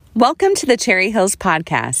Welcome to the Cherry Hills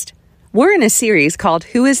Podcast. We're in a series called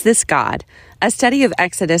Who is This God? A study of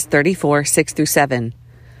Exodus 34, 6-7.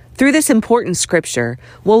 Through this important scripture,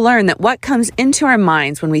 we'll learn that what comes into our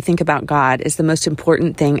minds when we think about God is the most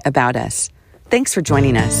important thing about us. Thanks for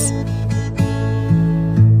joining us.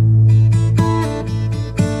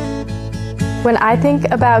 When I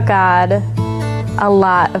think about God, a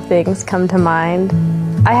lot of things come to mind.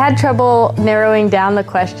 I had trouble narrowing down the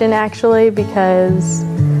question, actually, because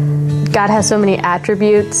God has so many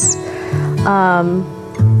attributes. I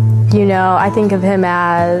think of him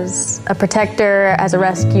as a protector, as a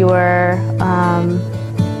rescuer.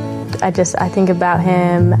 I think about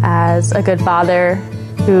him as a good father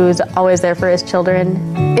who's always there for his children.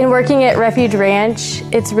 In working at Refuge Ranch,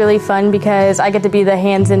 it's really fun because I get to be the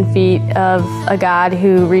hands and feet of a God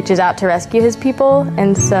who reaches out to rescue his people,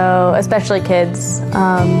 and so especially kids.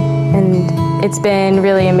 And it's been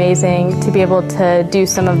really amazing to be able to do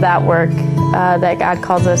some of that work that God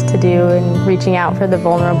calls us to do, and reaching out for the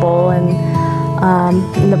vulnerable and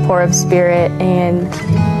the poor of spirit. And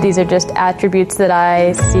these are just attributes that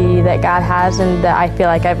I see that God has and that I feel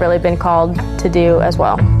like I've really been called to do as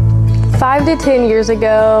well. 5 to 10 years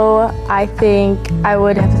ago, I think I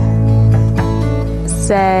would have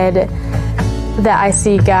said that I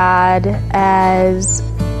see God as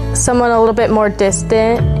someone a little bit more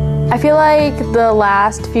distant. I feel like the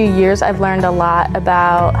last few years I've learned a lot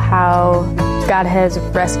about how God has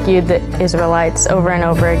rescued the Israelites over and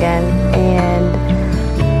over again, and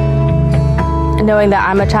knowing that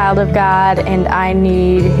I'm a child of God and I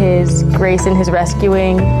need his grace and his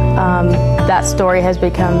rescuing, that story has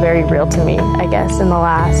become very real to me, I guess, in the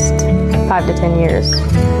last 5 to 10 years.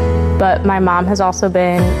 But my mom has also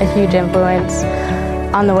been a huge influence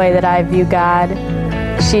on the way that I view God.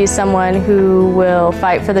 She's someone who will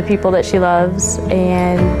fight for the people that she loves,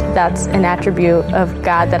 and that's an attribute of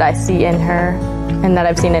God that I see in her and that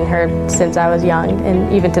I've seen in her since I was young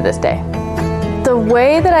and even to this day. The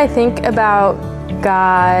way that I think about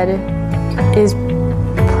God is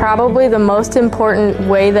probably the most important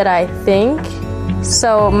way that I think.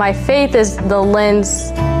 So my faith is the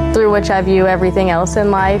lens through which I view everything else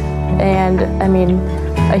in life, and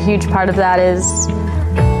a huge part of that is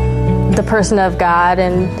the person of God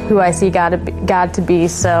and who I see God to be.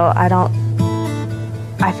 So I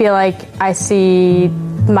feel like I see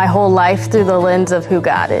my whole life through the lens of who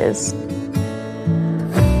God is.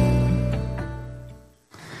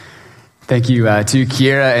 Thank you to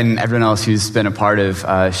Kiera and everyone else who's been a part of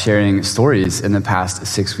sharing stories in the past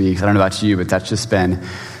 6 weeks. I don't know about you, but that's just been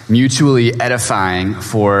mutually edifying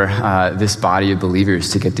for this body of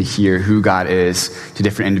believers to get to hear who God is to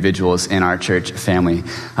different individuals in our church family.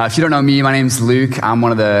 If you don't know me, my name's Luke. I'm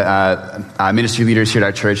one of the ministry leaders here at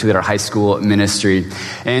our church. We lead our high school ministry.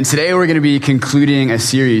 And today we're going to be concluding a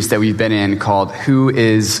series that we've been in called Who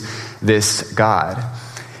is This God?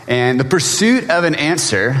 And the pursuit of an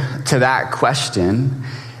answer to that question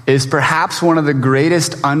is perhaps one of the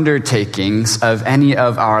greatest undertakings of any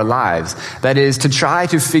of our lives. That is, to try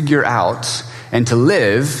to figure out and to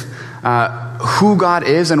live who God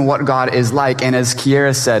is and what God is like. And as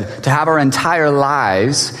Kiera said, to have our entire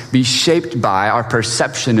lives be shaped by our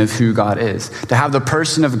perception of who God is. To have the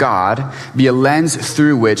person of God be a lens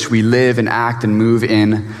through which we live and act and move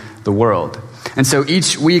in the world. And so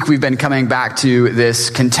each week we've been coming back to this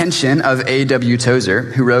contention of A.W. Tozer,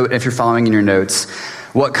 who wrote, if you're following in your notes,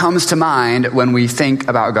 what comes to mind when we think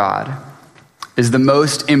about God is the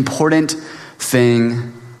most important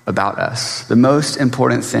thing about us. The most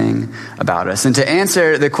important thing about us. And to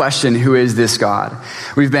answer the question, who is this God?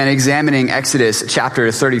 We've been examining Exodus chapter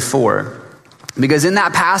 34, because in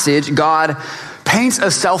that passage, God paints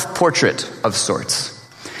a self-portrait of sorts.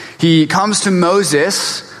 He comes to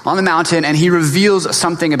Moses on the mountain, and he reveals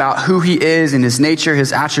something about who he is and his nature,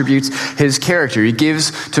 his attributes, his character. He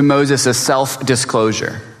gives to Moses a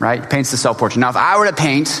self-disclosure, right? He paints the self-portrait. Now, if I were to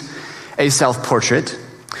paint a self-portrait,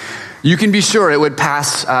 you can be sure it would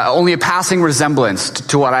pass only a passing resemblance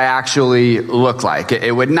to what I actually look like.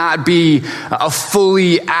 It would not be a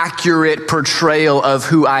fully accurate portrayal of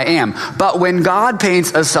who I am. But when God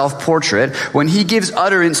paints a self-portrait, when he gives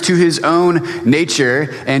utterance to his own nature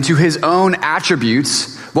and to his own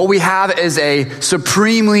attributes, what we have is a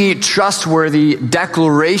supremely trustworthy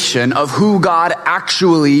declaration of who God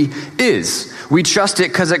actually is. We trust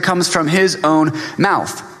it because it comes from his own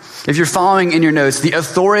mouth. If you're following in your notes, the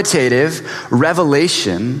authoritative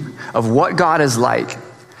revelation of what God is like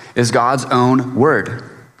is God's own word.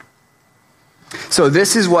 So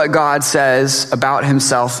this is what God says about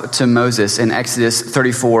himself to Moses in Exodus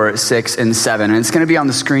 34, 6, and 7. And it's going to be on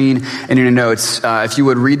the screen and in your notes. If you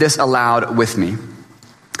would read this aloud with me.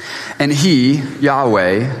 And he,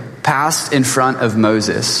 Yahweh, passed in front of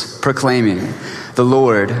Moses, proclaiming, the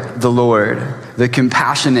Lord, the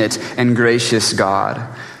compassionate and gracious God,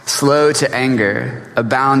 slow to anger,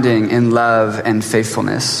 abounding in love and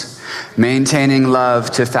faithfulness, maintaining love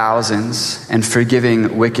to thousands, and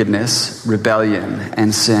forgiving wickedness, rebellion,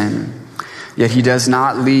 and sin. Yet he does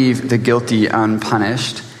not leave the guilty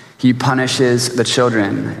unpunished. He punishes the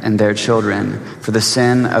children and their children for the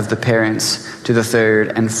sin of the parents to the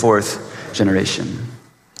third and fourth generation.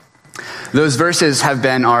 Those verses have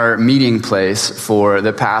been our meeting place for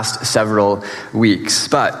the past several weeks,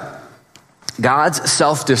 but God's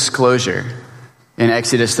self-disclosure in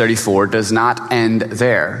Exodus 34 does not end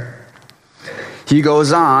there. He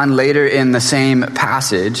goes on later in the same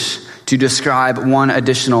passage to describe one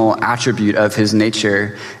additional attribute of his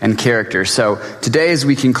nature and character. So today, as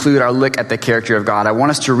we conclude our look at the character of God, I want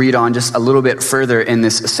us to read on just a little bit further in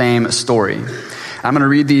this same story. I'm going to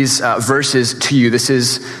read these verses to you. This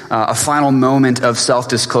is a final moment of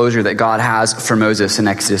self-disclosure that God has for Moses in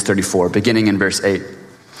Exodus 34, beginning in verse 8.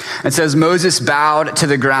 It says, Moses bowed to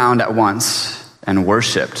the ground at once and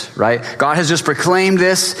worshiped, right? God has just proclaimed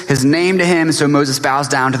this, his name to him, so Moses bows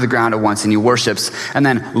down to the ground at once and he worships. And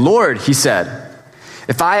then, Lord, he said,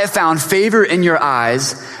 if I have found favor in your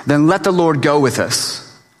eyes, then let the Lord go with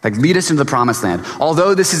us. Like, lead us into the promised land.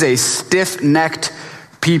 Although this is a stiff-necked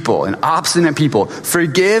people, an obstinate people,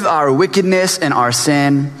 forgive our wickedness and our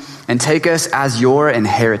sin and take us as your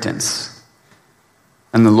inheritance.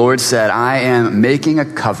 And the Lord said, I am making a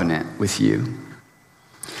covenant with you.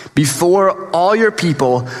 Before all your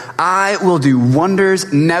people, I will do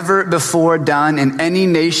wonders never before done in any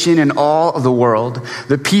nation in all of the world.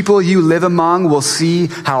 The people you live among will see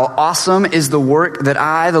how awesome is the work that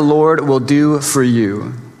I, the Lord, will do for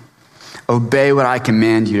you. Obey what I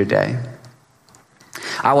command you today.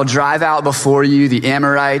 I will drive out before you the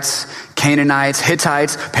Amorites, Canaanites,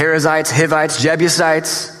 Hittites, Perizzites, Hivites,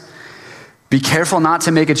 Jebusites. Be careful not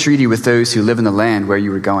to make a treaty with those who live in the land where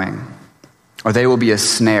you are going, or they will be a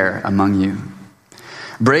snare among you.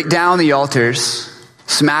 Break down the altars,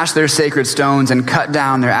 smash their sacred stones, and cut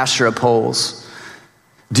down their Asherah poles.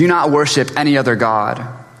 Do not worship any other god,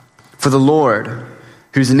 for the Lord,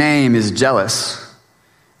 whose name is jealous,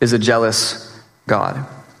 is a jealous God.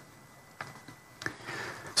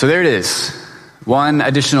 So there it is. One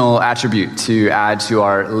additional attribute to add to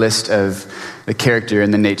our list of the character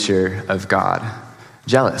and the nature of God.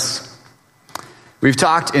 Jealous. We've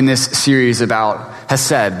talked in this series about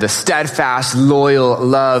Hesed, the steadfast, loyal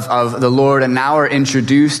love of the Lord, and now we're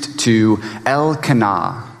introduced to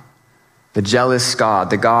Elkanah, the jealous God,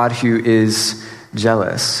 the God who is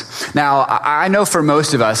jealous. Now, I know for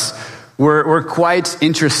most of us, we're quite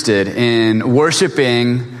interested in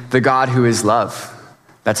worshiping the God who is love.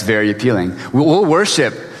 That's very appealing. We'll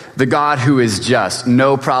worship the God who is just,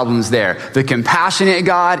 no problems there. The compassionate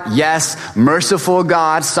God, yes. Merciful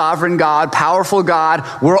God, sovereign God, powerful God,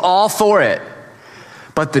 we're all for it.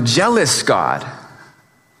 But the jealous God,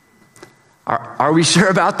 are we sure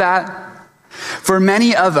about that? For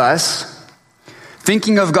many of us,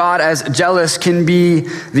 thinking of God as jealous can be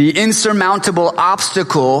the insurmountable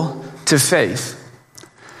obstacle to faith.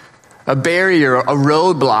 A barrier, a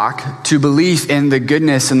roadblock to belief in the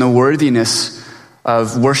goodness and the worthiness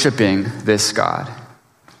of worshiping this God.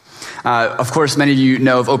 Of course, many of you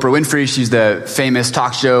know of Oprah Winfrey. She's the famous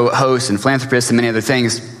talk show host and philanthropist and many other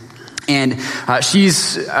things. And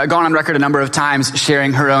she's gone on record a number of times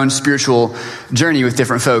sharing her own spiritual journey with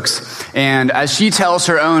different folks. And as she tells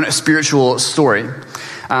her own spiritual story,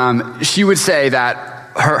 she would say that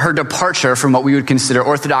her departure from what we would consider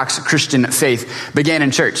Orthodox Christian faith began in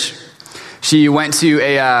church. She went to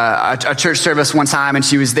a church service one time, and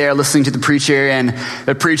she was there listening to the preacher, and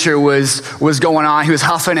the preacher was going on. He was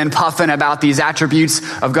huffing and puffing about these attributes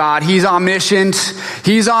of God. He's omniscient.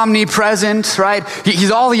 He's omnipresent, right? He's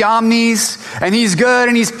all the omnis, and he's good,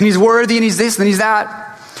 and he's worthy, and he's this, and he's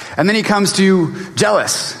that. And then he comes to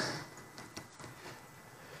jealous.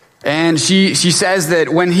 And she says that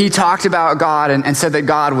when he talked about God and said that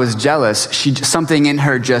God was jealous, something in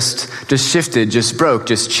her just shifted, just broke,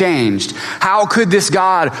 just changed. How could this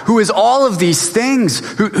God, who is all of these things,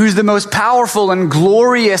 who's the most powerful and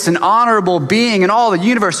glorious and honorable being in all the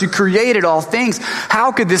universe, who created all things,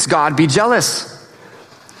 how could this God be jealous?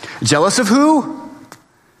 Jealous of who?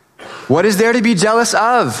 What is there to be jealous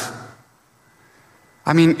of?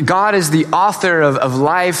 I mean, God is the author of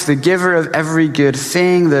life, the giver of every good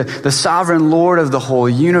thing, the sovereign Lord of the whole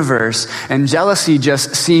universe. And jealousy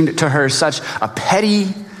just seemed to her such a petty,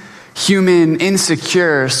 human,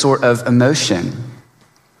 insecure sort of emotion.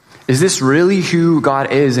 Is this really who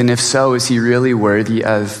God is? And if so, is he really worthy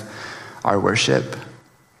of our worship.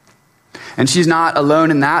 And she's not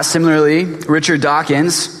alone in that. Similarly, Richard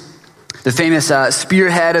Dawkins, the famous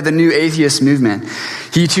spearhead of the new atheist movement,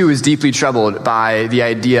 he too is deeply troubled by the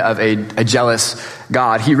idea of a jealous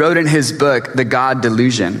God. He wrote in his book, The God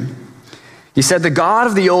Delusion, he said, "The God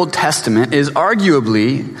of the Old Testament is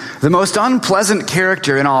arguably the most unpleasant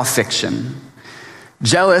character in all fiction.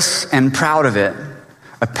 Jealous and proud of it,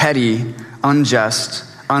 a petty, unjust,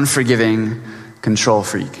 unforgiving control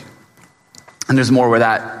freak." And there's more where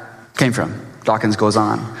that came from. Dawkins goes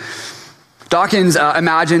on. Dawkins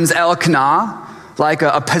imagines Elkanah like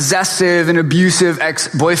a possessive and abusive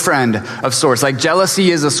ex-boyfriend of sorts. Like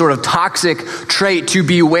jealousy is a sort of toxic trait to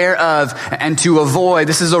be aware of and to avoid.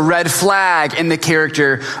 This is a red flag in the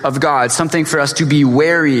character of God, something for us to be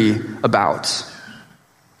wary about.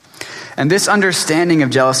 And this understanding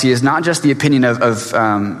of jealousy is not just the opinion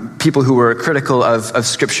of people who were critical of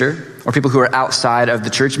Scripture or people who are outside of the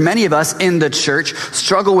church. Many of us in the church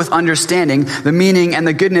struggle with understanding the meaning and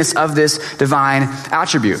the goodness of this divine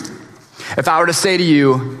attribute. If I were to say to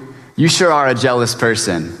you, "You sure are a jealous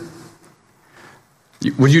person,"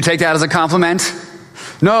 would you take that as a compliment?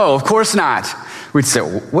 No, of course not. We'd say,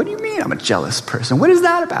 "What do you mean I'm a jealous person? What is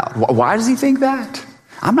that about? Why does he think that?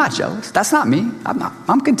 I'm not jealous. That's not me.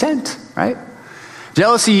 I'm content," right?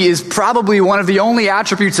 Jealousy is probably one of the only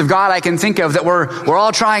attributes of God I can think of that we're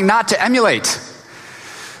all trying not to emulate.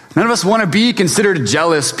 None of us want to be considered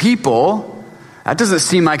jealous people. That doesn't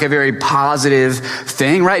seem like a very positive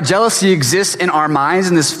thing, right? Jealousy exists in our minds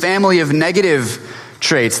in this family of negative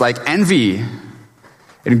traits like envy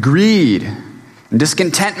and greed and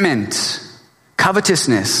discontentment,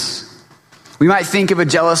 covetousness. We might think of a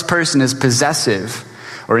jealous person as possessive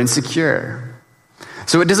or insecure.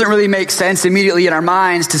 So it doesn't really make sense immediately in our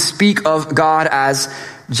minds to speak of God as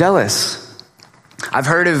jealous. I've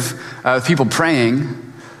heard of people praying,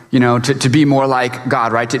 to be more like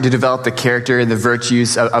God, right? To develop the character and the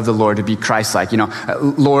virtues of the Lord, to be Christ-like.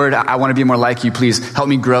 Lord, I want to be more like you. Please help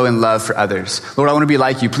me grow in love for others. Lord, I want to be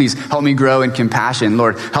like you. Please help me grow in compassion.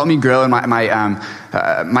 Lord, help me grow in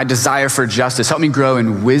my desire for justice. Help me grow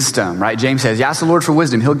in wisdom, right? James says, you ask the Lord for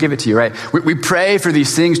wisdom, he'll give it to you, right? We pray for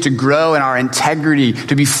these things to grow in our integrity,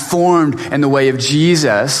 to be formed in the way of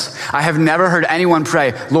Jesus. I have never heard anyone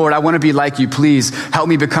pray, Lord, I want to be like you. Please help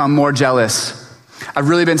me become more jealous. I've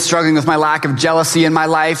really been struggling with my lack of jealousy in my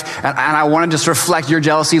life, and I want to just reflect your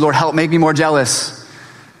jealousy. Lord, help make me more jealous.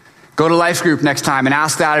 Go to life group next time and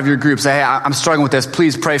ask that of your group. Say, hey, I'm struggling with this.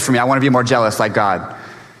 Please pray for me. I want to be more jealous like God.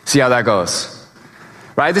 See how that goes.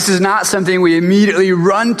 Right? This is not something we immediately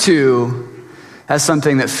run to as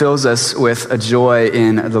something that fills us with a joy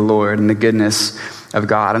in the Lord and the goodness of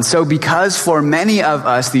God. And so because for many of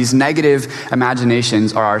us, these negative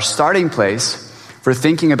imaginations are our starting place for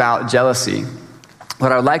thinking about jealousy,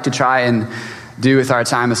 what I would like to try and do with our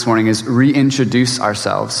time this morning is reintroduce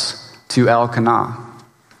ourselves to Elkanah,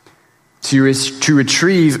 to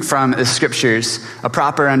retrieve from the Scriptures a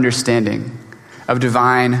proper understanding of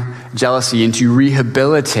divine jealousy and to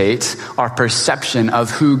rehabilitate our perception of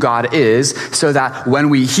who God is so that when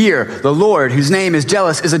we hear the Lord, whose name is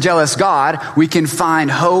a jealous God, we can find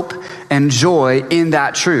hope and joy in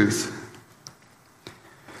that truth.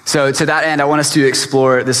 So to that end, I want us to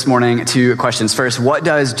explore this morning two questions. First, what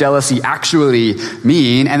does jealousy actually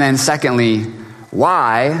mean? And then secondly,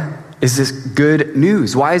 why is this good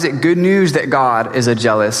news? Why is it good news that God is a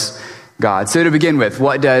jealous God? So to begin with,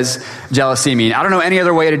 what does jealousy mean? I don't know any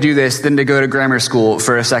other way to do this than to go to grammar school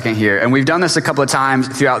for a second here. And we've done this a couple of times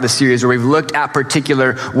throughout the series where we've looked at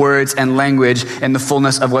particular words and language and the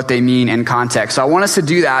fullness of what they mean in context. So I want us to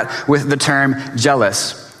do that with the term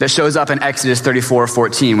jealous that shows up in Exodus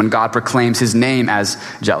 34:14 when God proclaims his name as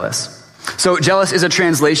jealous. So jealous is a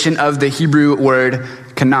translation of the Hebrew word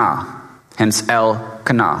kana, hence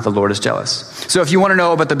El-Kana, the Lord is jealous. So if you want to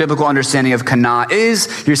know what the biblical understanding of kana is,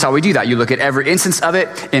 here's how we do that. You look at every instance of it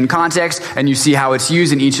in context, and you see how it's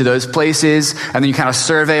used in each of those places, and then you kind of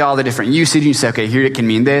survey all the different usage, and you say, okay, here it can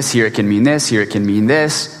mean this, here it can mean this, here it can mean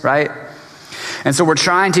this, right? And so we're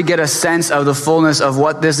trying to get a sense of the fullness of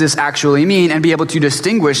what does this actually mean and be able to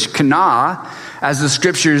distinguish kana as the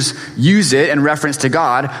Scriptures use it in reference to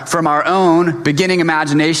God from our own beginning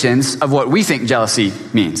imaginations of what we think jealousy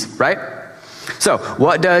means, right? So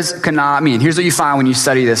what does kana mean? Here's what you find when you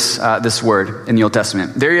study this word in the Old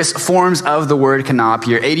Testament. Various forms of the word kana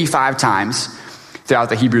appear 85 times throughout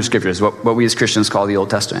the Hebrew Scriptures, what we as Christians call the Old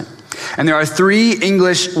Testament. And there are 3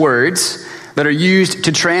 English words that are used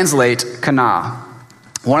to translate kana.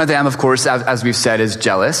 One of them, of course, as we've said, is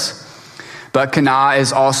jealous. But kana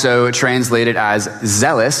is also translated as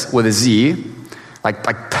zealous with a Z, like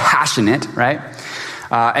passionate, right?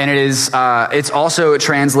 And it's also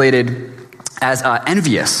translated as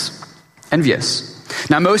envious. Envious.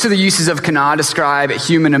 Now, most of the uses of kana describe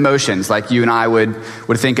human emotions, like you and I would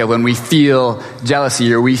think of when we feel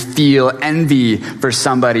jealousy or we feel envy for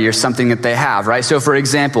somebody or something that they have, right? So, for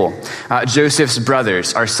example, Joseph's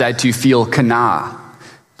brothers are said to feel kana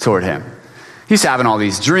toward him. He's having all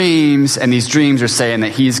these dreams, and these dreams are saying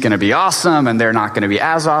that he's going to be awesome, and they're not going to be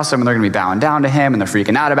as awesome, and they're going to be bowing down to him, and they're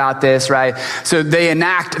freaking out about this, right? So they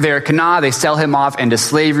enact their kana, they sell him off into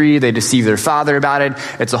slavery, they deceive their father about it.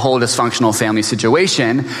 It's a whole dysfunctional family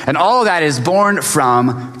situation, and all of that is born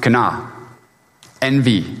from kana.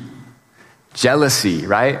 Envy, jealousy,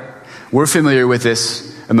 right? We're familiar with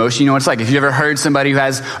this emotion. You know what it's like. If you ever heard somebody who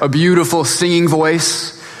has a beautiful singing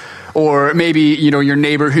voice, or maybe, your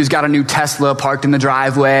neighbor who's got a new Tesla parked in the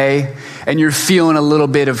driveway, and you're feeling a little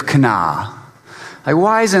bit of kana. Like,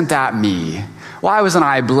 why isn't that me? Why wasn't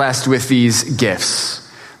I blessed with these gifts?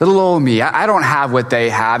 Little old me, I don't have what they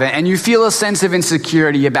have. And you feel a sense of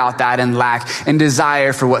insecurity about that and lack and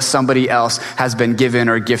desire for what somebody else has been given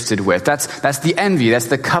or gifted with. That's the envy. That's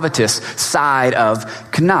the covetous side of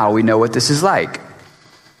kana. We know what this is like.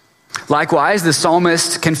 Likewise, the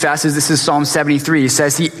psalmist confesses, this is Psalm 73,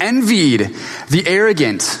 says he envied the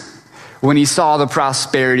arrogant when he saw the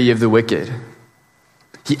prosperity of the wicked.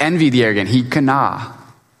 He envied the arrogant. He kana'd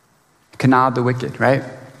the wicked, right?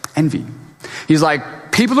 Envy. He's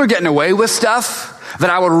like, people are getting away with stuff that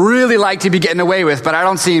I would really like to be getting away with, but I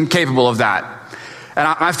don't seem capable of that. And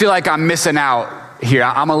I feel like I'm missing out here.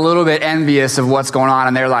 I'm a little bit envious of what's going on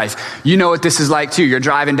in their life. You know what this is like too. You're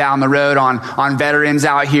driving down the road on Veterans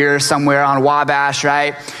out here somewhere on Wabash,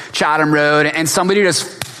 right? Chatham Road, and somebody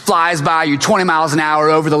just flies by you 20 miles an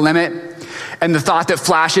hour over the limit. And the thought that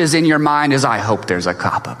flashes in your mind is, I hope there's a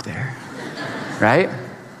cop up there, right?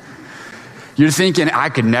 You're thinking, I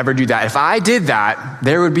could never do that. If I did that,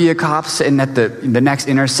 there would be a cop sitting at the next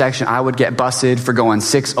intersection. I would get busted for going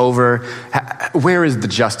 6 over. Where is the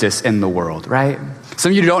justice in the world, right?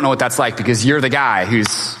 Some of you don't know what that's like because you're the guy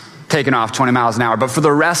who's taking off 20 miles an hour. But for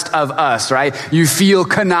the rest of us, right, you feel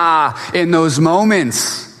kana in those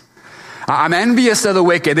moments. I'm envious of the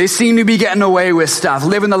wicked. They seem to be getting away with stuff,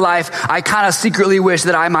 living the life I kind of secretly wish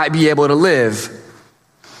that I might be able to live.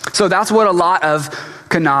 So that's what a lot of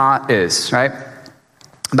kana is, right?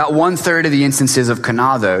 About 1/3 of the instances of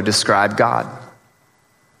kana, though, describe God.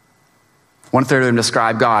 1/3 of them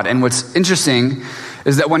describe God. And what's interesting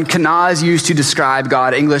is that when kana is used to describe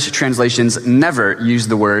God, English translations never use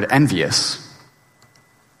the word envious.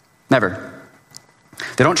 Never.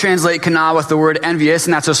 They don't translate kana with the word envious,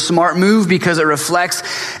 and that's a smart move because it reflects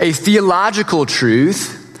a theological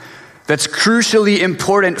truth that's crucially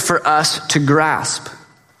important for us to grasp.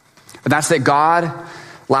 And that's that God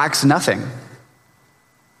lacks nothing.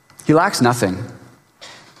 He lacks nothing.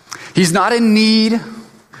 He's not in need.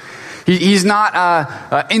 He's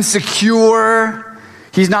not insecure.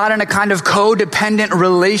 He's not in a kind of codependent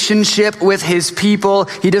relationship with his people.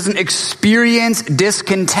 He doesn't experience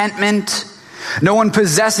discontentment. No one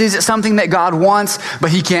possesses something that God wants,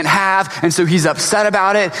 but he can't have, and so he's upset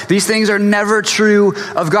about it. These things are never true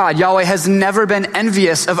of God. Yahweh has never been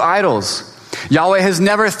envious of idols. Yahweh has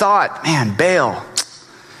never thought, man, Baal,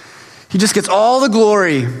 he just gets all the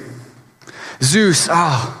glory. Zeus,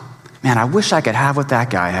 oh, man, I wish I could have what that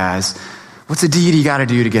guy has. What's a deity got to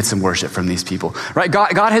do to get some worship from these people? Right?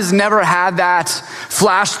 God has never had that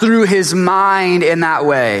flash through his mind in that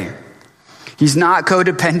way. He's not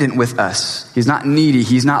codependent with us. He's not needy.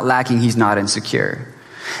 He's not lacking. He's not insecure.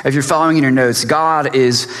 If you're following in your notes, God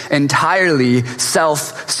is entirely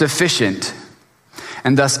self-sufficient,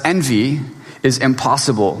 and thus envy is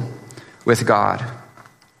impossible with God.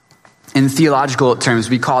 In theological terms,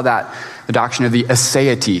 we call that the doctrine of the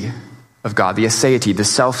aseity of God, the aseity, the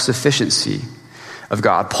self-sufficiency of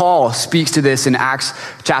God. Paul speaks to this in Acts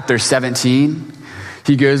chapter 17.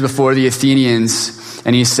 He goes before the Athenians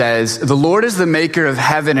and he says, the Lord is the maker of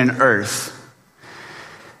heaven and earth,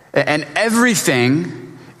 and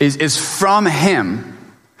everything is from him.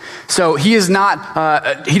 So he is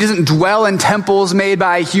not, he doesn't dwell in temples made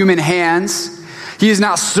by human hands. He is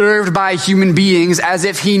not served by human beings as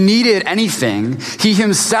if he needed anything. He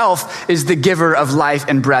himself is the giver of life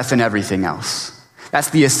and breath and everything else. That's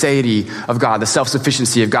the aseity of God, the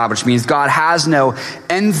self-sufficiency of God, which means God has no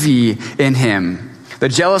envy in him. The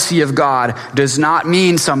jealousy of God does not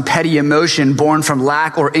mean some petty emotion born from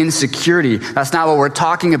lack or insecurity. That's not what we're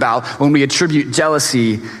talking about when we attribute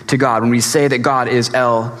jealousy to God, when we say that God is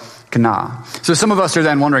El Kana. So some of us are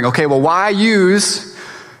then wondering, okay, well, why use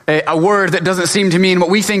a word that doesn't seem to mean what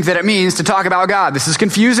we think that it means to talk about God? This is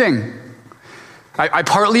confusing. I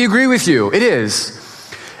partly agree with you. It is.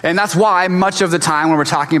 And that's why much of the time when we're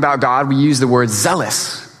talking about God, we use the word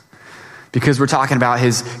zealous, because we're talking about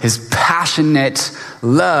his passionate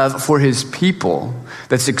love for his people,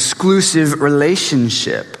 that's exclusive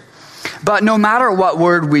relationship. But no matter what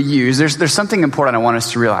word we use, there's something important I want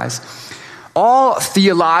us to realize. All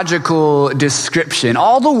theological description,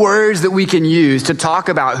 all the words that we can use to talk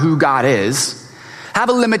about who God is, have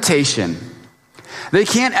a limitation. They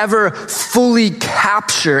can't ever fully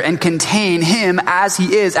capture and contain him as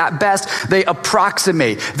he is. At best, they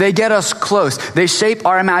approximate. They get us close. They shape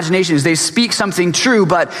our imaginations. They speak something true,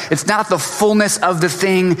 but it's not the fullness of the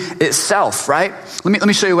thing itself, right? Let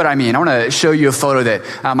me show you what I mean. I want to show you a photo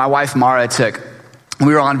that my wife Mara took.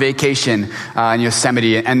 We were on vacation in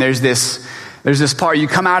Yosemite, and there's this part. You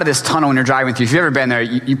come out of this tunnel when you're driving through. If you've ever been there,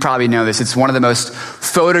 you probably know this. It's one of the most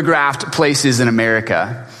photographed places in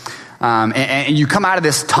America. And you come out of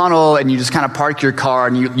this tunnel and you just kind of park your car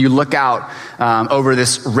and you look out over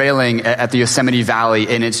this railing at the Yosemite Valley,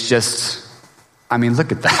 and it's just, I mean,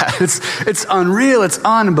 look at that. It's unreal. It's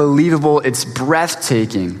unbelievable. It's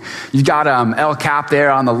breathtaking. You've got El Cap there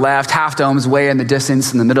on the left, Half Dome's way in the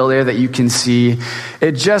distance in the middle there that you can see.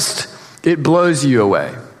 It blows you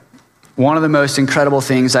away. One of the most incredible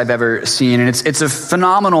things I've ever seen. And it's a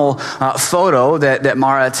phenomenal photo that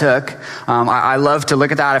Mara took. I love to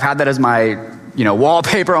look at that. I've had that as my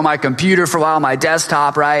wallpaper on my computer for a while, my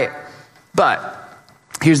desktop, right? But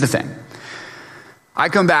here's the thing. I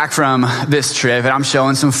come back from this trip and I'm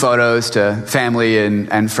showing some photos to family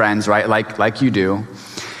and friends, right? Like you do.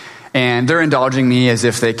 And they're indulging me as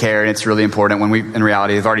if they care and it's really important, when in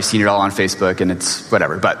reality, they've already seen it all on Facebook and it's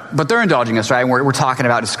whatever. But they're indulging us, right? And we're talking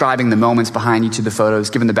about describing the moments behind each of the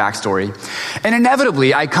photos, giving the backstory. And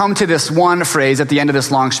inevitably, I come to this one phrase at the end of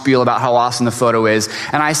this long spiel about how awesome the photo is.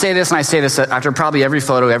 And I say this after probably every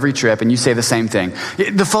photo, every trip, and you say the same thing.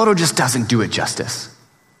 The photo just doesn't do it justice.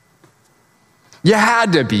 You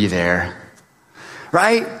had to be there,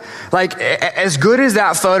 right? Like, as good as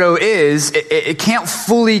that photo is, it can't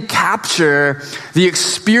fully capture the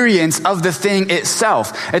experience of the thing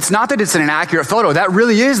itself. It's not that it's an inaccurate photo. That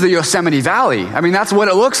really is the Yosemite Valley. I mean, that's what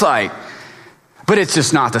it looks like. But it's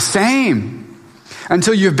just not the same.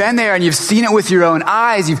 Until you've been there and you've seen it with your own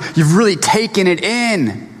eyes, you've really taken it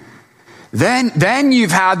in. Then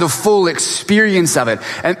you've had the full experience of it.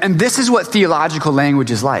 And this is what theological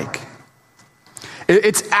language is like.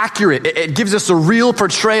 It's accurate. It gives us a real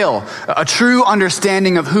portrayal, a true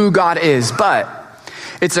understanding of who God is, but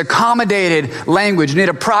it's accommodated language and it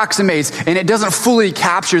approximates and it doesn't fully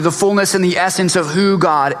capture the fullness and the essence of who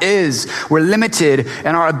God is. We're limited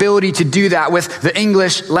in our ability to do that with the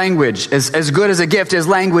English language. As good as a gift as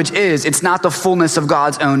language is, it's not the fullness of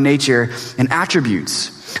God's own nature and attributes.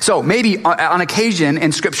 So maybe on occasion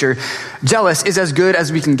in Scripture, jealous is as good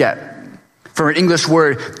as we can get for an English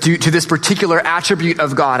word to this particular attribute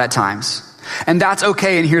of God at times. And that's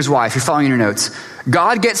okay, and here's why, if you're following in your notes.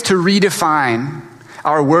 God gets to redefine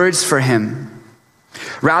our words for him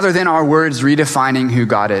rather than our words redefining who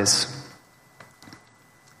God is.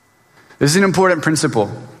 This is an important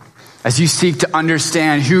principle. As you seek to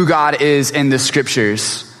understand who God is in the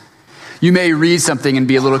Scriptures, you may read something and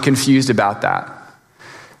be a little confused about that.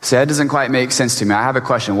 Say, that doesn't quite make sense to me. I have a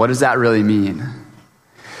question. What does that really mean?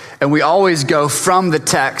 And we always go from the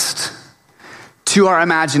text to our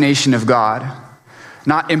imagination of God,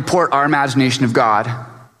 not import our imagination of God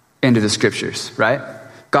into the Scriptures, right?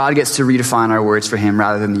 God gets to redefine our words for him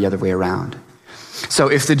rather than the other way around.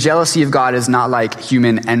 So if the jealousy of God is not like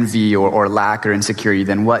human envy or lack or insecurity,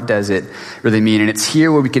 then what does it really mean? And it's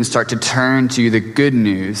here where we can start to turn to the good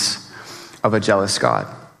news of a jealous God.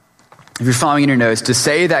 If you're following in your notes, to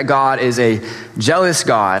say that God is a jealous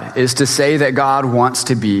God is to say that God wants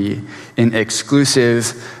to be in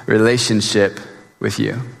exclusive relationship with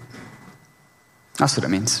you. That's what it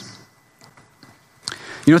means.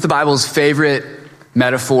 You know what the Bible's favorite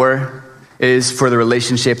metaphor is for the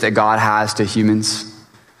relationship that God has to humans?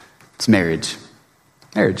 It's marriage.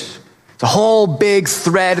 Marriage. The whole big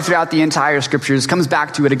thread throughout the entire Scriptures comes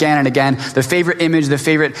back to it again and again. The favorite image, the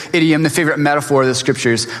favorite idiom, the favorite metaphor of the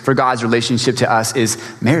Scriptures for God's relationship to us is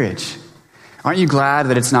marriage. Aren't you glad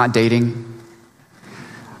that it's not dating?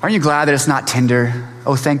 Aren't you glad that it's not Tinder?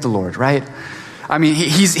 Oh, thank the Lord, right? I mean,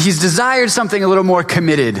 he's desired something a little more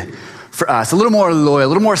committed for us, a little more loyal, a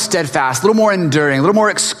little more steadfast, a little more enduring, a little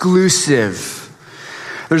more exclusive.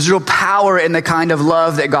 There's real power in the kind of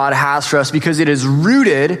love that God has for us because it is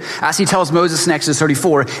rooted, as he tells Moses in Exodus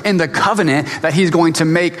 34, in the covenant that he's going to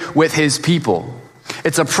make with his people.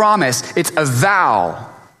 It's a promise. It's a vow.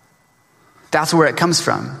 That's where it comes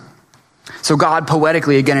from. So God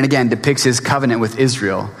poetically again and again depicts his covenant with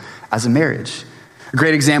Israel as a marriage. A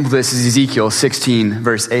great example of this is Ezekiel 16,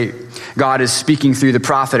 verse 8. God is speaking through the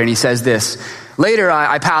prophet, and he says this, "Later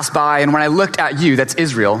I passed by, and when I looked at you," that's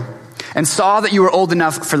Israel, "and saw that you were old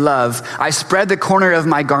enough for love, I spread the corner of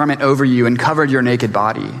my garment over you and covered your naked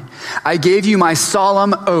body. I gave you my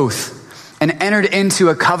solemn oath and entered into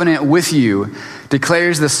a covenant with you,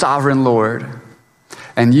 declares the sovereign Lord,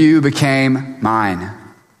 and you became mine."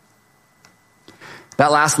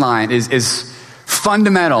 That last line is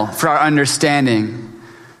fundamental for our understanding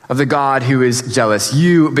of the God who is jealous.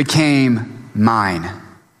 You became mine.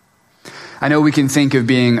 I know we can think of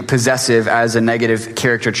being possessive as a negative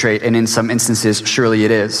character trait, and in some instances, surely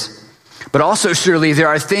it is. But also, surely, there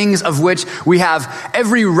are things of which we have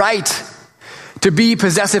every right to be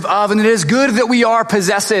possessive of, and it is good that we are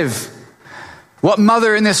possessive. What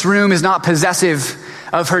mother in this room is not possessive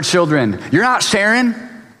of her children? You're not sharing.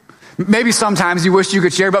 Maybe sometimes you wish you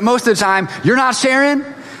could share, but most of the time, you're not sharing.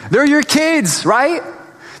 They're your kids, right?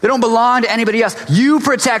 They don't belong to anybody else. You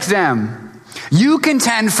protect them. You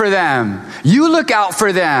contend for them. You look out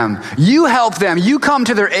for them. You help them. You come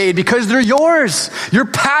to their aid because they're yours. You're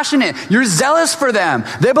passionate. You're zealous for them.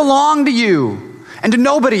 They belong to you and to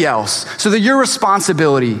nobody else. So they're your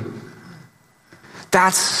responsibility.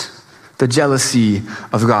 That's the jealousy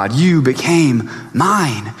of God. You became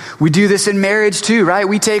mine. We do this in marriage too, right?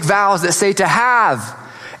 We take vows that say to have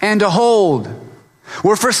and to hold.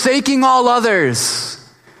 We're forsaking all others.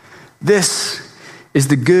 This is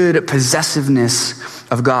the good possessiveness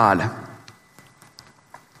of God.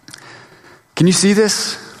 Can you see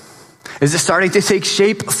this? Is it starting to take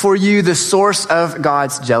shape for you? The source of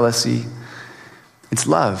God's jealousy. It's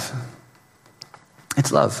love.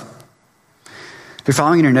 It's love. If you're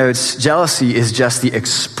following in your notes, jealousy is just the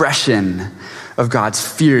expression of God's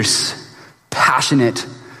fierce, passionate,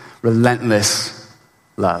 relentless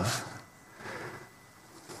love.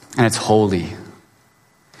 And it's holy.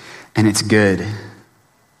 And it's good.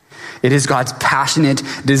 It is God's passionate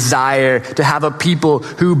desire to have a people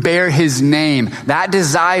who bear his name. That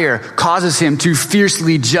desire causes him to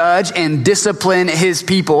fiercely judge and discipline his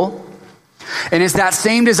people. And it's that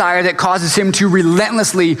same desire that causes him to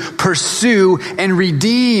relentlessly pursue and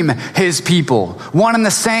redeem his people. One and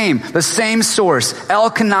the same source.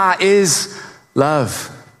 Elkanah is love.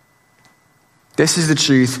 This is the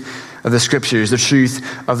truth of the scriptures, the truth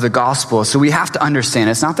of the gospel. So we have to understand,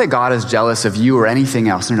 it's not that God is jealous of you or anything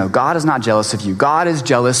else. No, God is not jealous of you. God is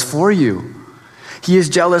jealous for you. He is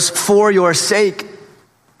jealous for your sake.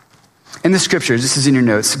 In the scriptures, this is in your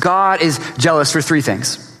notes, God is jealous for three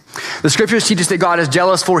things. The scriptures teach us that God is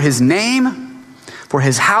jealous for his name, for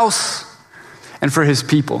his house, and for his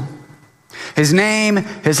people. His name,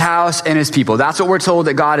 his house, and his people. That's what we're told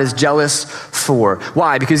that God is jealous for.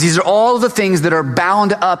 Why? Because these are all the things that are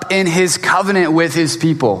bound up in his covenant with his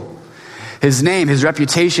people. His name, his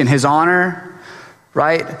reputation, his honor,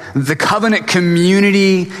 right? The covenant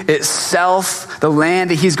community itself, the land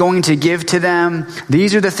that he's going to give to them.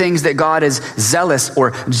 These are the things that God is zealous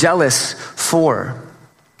or jealous for.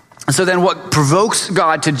 And so then what provokes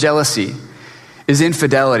God to jealousy is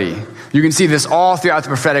infidelity. You can see this all throughout the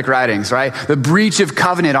prophetic writings, right? The breach of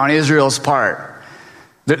covenant on Israel's part.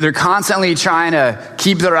 They're constantly trying to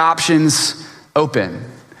keep their options open.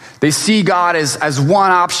 They see God as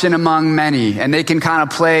one option among many, and they can kind of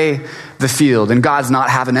play the field, and God's not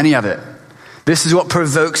having any of it. This is what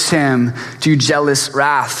provokes him to jealous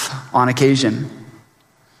wrath on occasion.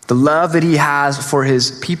 The love that he has for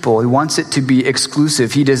his people, he wants it to be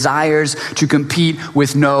exclusive. He desires to compete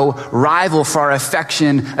with no rival for our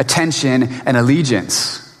affection, attention, and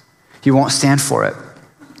allegiance. He won't stand for it.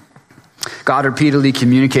 God repeatedly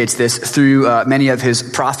communicates this through many of his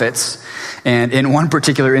prophets. And in one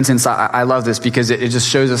particular instance, I love this because it just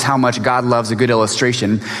shows us how much God loves a good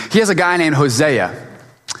illustration. He has a guy named Hosea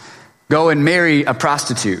go and marry a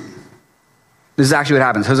prostitute. This is actually what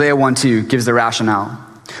happens. Hosea 1:2 gives the rationale.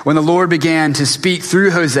 When the Lord began to speak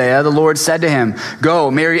through Hosea, the Lord said to him, "Go,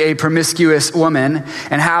 marry a promiscuous woman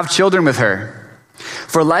and have children with her.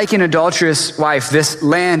 For like an adulterous wife, this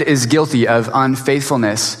land is guilty of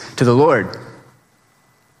unfaithfulness to the Lord."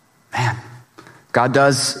 Man, God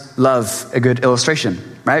does love a good illustration,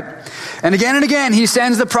 right? And again, he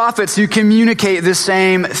sends the prophets who communicate the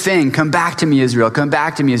same thing. Come back to me, Israel. Come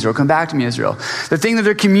back to me, Israel. Come back to me, Israel. The thing that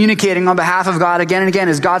they're communicating on behalf of God again and again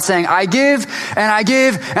is God saying, I give and I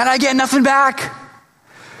give and I get nothing back.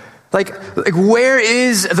 Like where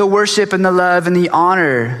is the worship and the love and the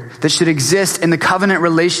honor that should exist in the covenant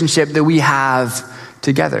relationship that we have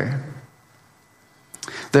together?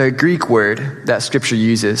 The Greek word that scripture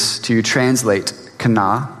uses to translate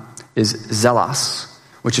kana is zelos,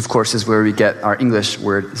 which of course is where we get our English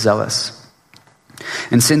word zealous.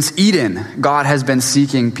 And since Eden, God has been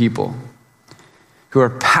seeking people who are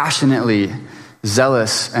passionately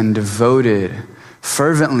zealous and devoted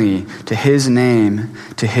fervently to his name,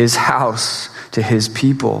 to his house, to his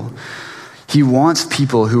people. He wants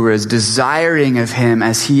people who are as desiring of him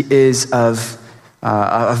as he is of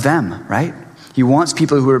them, right? He wants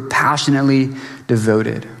people who are passionately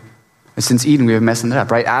devoted. And since Eden, we have messed it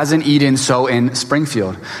up, right? As in Eden, so in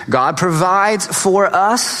Springfield. God provides for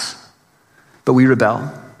us, but we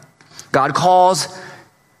rebel. God calls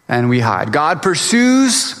and we hide. God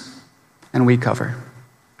pursues and we cover.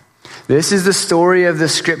 This is the story of the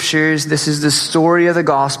scriptures. This is the story of the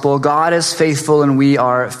gospel. God is faithful and we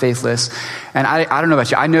are faithless. And I don't know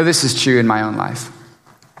about you. I know this is true in my own life.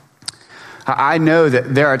 I know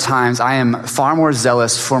that there are times I am far more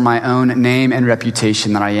zealous for my own name and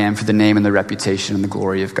reputation than I am for the name and the reputation and the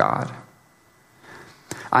glory of God.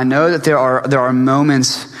 I know that there are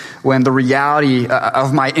moments when the reality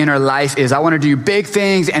of my inner life is I want to do big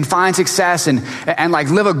things and find success and like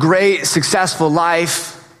live a great, successful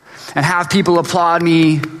life and have people applaud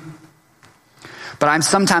me. But I'm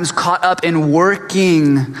sometimes caught up in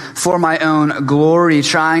working for my own glory,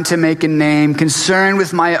 trying to make a name, concerned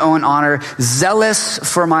with my own honor, zealous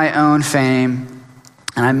for my own fame,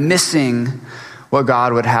 and I'm missing what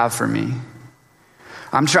God would have for me.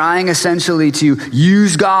 I'm trying essentially to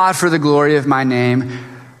use God for the glory of my name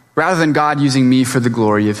rather than God using me for the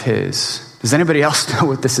glory of his. Does anybody else know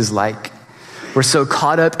what this is like? We're so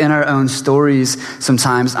caught up in our own stories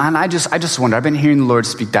sometimes. And I just wonder, I've been hearing the Lord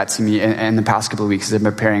speak that to me in the past couple of weeks as I've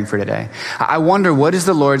been preparing for today. I wonder, what is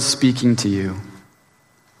the Lord speaking to you?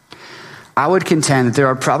 I would contend that there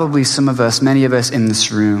are probably some of us, many of us in this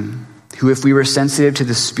room, who if we were sensitive to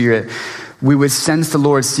the Spirit, we would sense the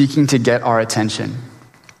Lord seeking to get our attention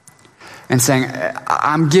and saying,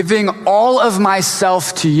 I'm giving all of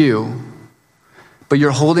myself to you, but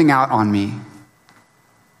you're holding out on me.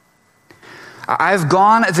 I've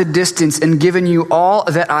gone the distance and given you all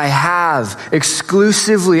that I have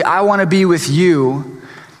exclusively. I want to be with you,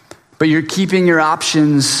 but you're keeping your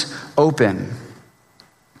options open.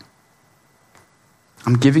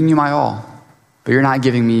 I'm giving you my all, but you're not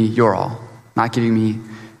giving me your all, not giving me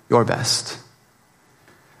your best.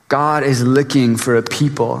 God is looking for a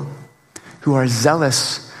people who are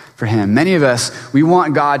zealous for him. Many of us, we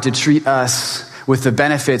want God to treat us with the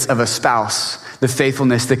benefits of a spouse, the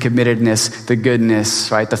faithfulness, the committedness, the goodness,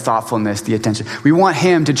 right? The thoughtfulness, the attention. We want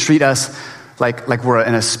him to treat us like we're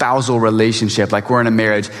in a spousal relationship, like we're in a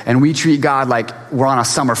marriage, and we treat God like we're on a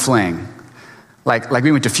summer fling. Like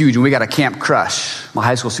we went to Fusion, we got a camp crush. My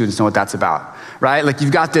high school students know what that's about, right? Like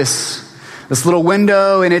you've got this little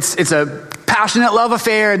window and it's a passionate love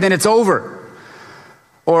affair and then it's over.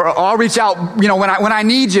 Or I'll reach out, when I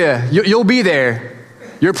need you, you'll be there.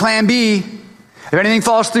 Your plan B. If anything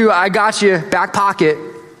falls through, I got you, back pocket.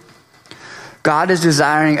 God is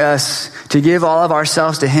desiring us to give all of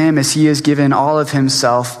ourselves to him as he has given all of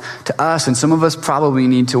himself to us. And some of us probably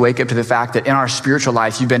need to wake up to the fact that in our spiritual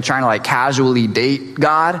life, you've been trying to casually date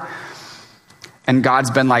God. And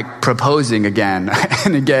God's been proposing again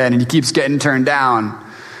and again, and he keeps getting turned down.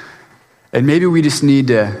 And maybe we just need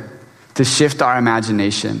to shift our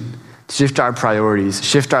imagination, shift our priorities,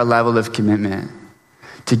 shift our level of commitment,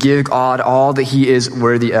 to give God all that he is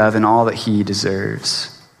worthy of and all that he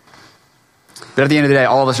deserves. But at the end of the day,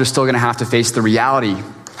 all of us are still going to have to face the reality,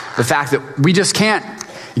 the fact that we just can't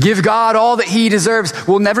give God all that he deserves.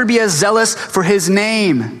 We'll never be as zealous for his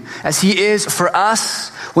name as he is for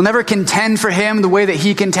us. We'll never contend for him the way that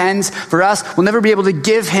he contends for us. We'll never be able to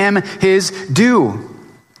give him his due.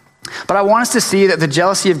 But I want us to see that the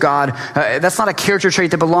jealousy of God, that's not a character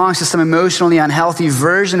trait that belongs to some emotionally unhealthy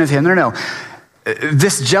version of him. No.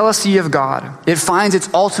 This jealousy of God, it finds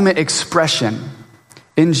its ultimate expression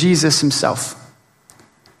in Jesus himself.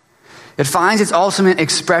 It finds its ultimate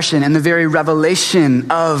expression in the very revelation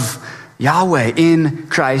of Yahweh in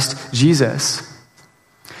Christ Jesus.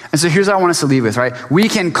 And so here's what I want us to leave with, right? We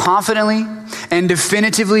can confidently and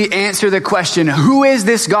definitively answer the question, who is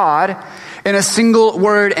this God, in a single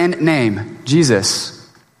word and name, Jesus.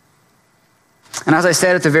 And as I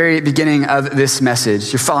said at the very beginning of this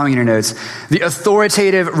message, you're following in your notes, the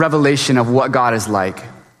authoritative revelation of what God is like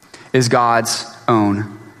is God's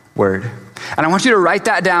own word. And I want you to write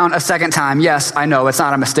that down a second time. Yes, I know, it's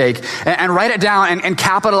not a mistake. And write it down and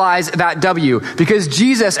capitalize that W. Because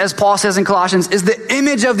Jesus, as Paul says in Colossians, is the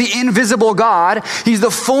image of the invisible God. He's the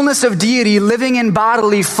fullness of deity living in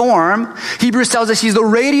bodily form. Hebrews tells us he's the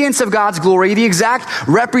radiance of God's glory, the exact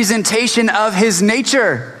representation of his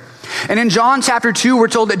nature. And in John chapter 2, we're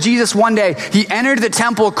told that Jesus one day, he entered the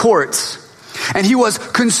temple courts And he was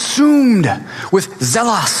consumed with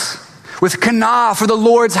zelos, with kana for the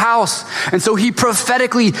Lord's house. And so he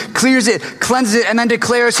prophetically clears it, cleanses it, and then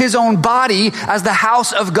declares his own body as the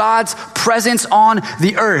house of God's presence on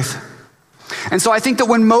the earth. And so I think that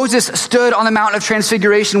when Moses stood on the Mount of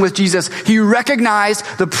Transfiguration with Jesus, he recognized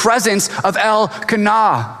the presence of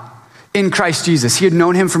El-Kanah in Christ Jesus. He had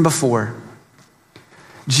known him from before.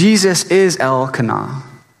 Jesus is El-Kanah.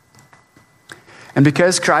 And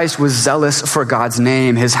because Christ was zealous for God's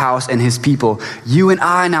name, his house, and his people, you and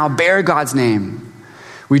I now bear God's name.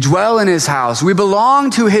 We dwell in his house. We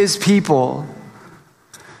belong to his people.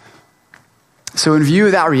 So in view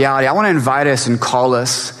of that reality, I want to invite us and call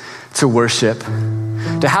us to worship,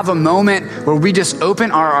 to have a moment where we just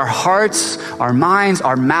open our hearts, our minds,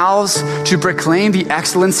 our mouths to proclaim the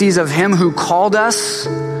excellencies of him who called us,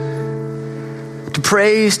 to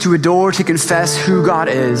praise, to adore, to confess who God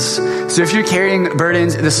is. So if you're carrying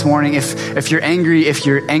burdens this morning, if you're angry, if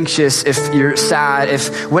you're anxious, if you're sad,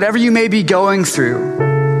 if whatever you may be going through,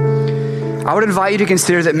 I would invite you to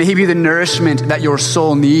consider that maybe the nourishment that your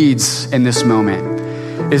soul needs in this moment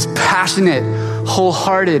is passionate,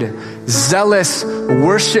 wholehearted, zealous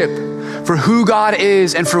worship for who God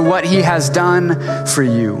is and for what he has done for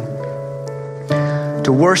you.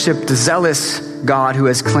 To worship the zealous God who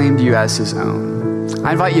has claimed you as his own.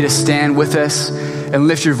 I invite you to stand with us and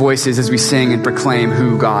lift your voices as we sing and proclaim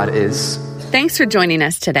who God is. Thanks for joining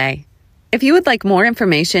us today. If you would like more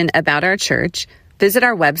information about our church, visit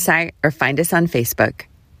our website or find us on Facebook.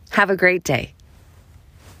 Have a great day.